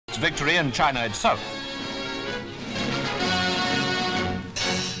victory in China itself.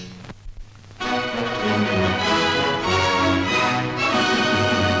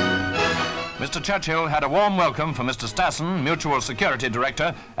 Mr. Churchill had a warm welcome for Mr. Stassen, Mutual Security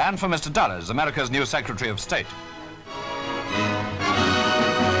Director, and for Mr. Dulles, America's new Secretary of State.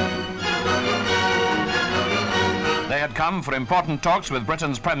 They had come for important talks with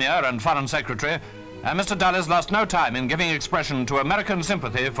Britain's Premier and Foreign Secretary, and Mr. Dulles lost no time in giving expression to American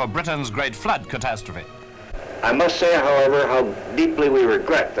sympathy for Britain's great flood catastrophe. I must say, however, how deeply we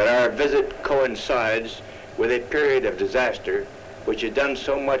regret that our visit coincides with a period of disaster which has done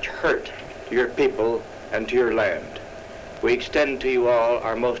so much hurt to your people and to your land. We extend to you all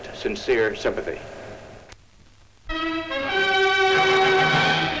our most sincere sympathy.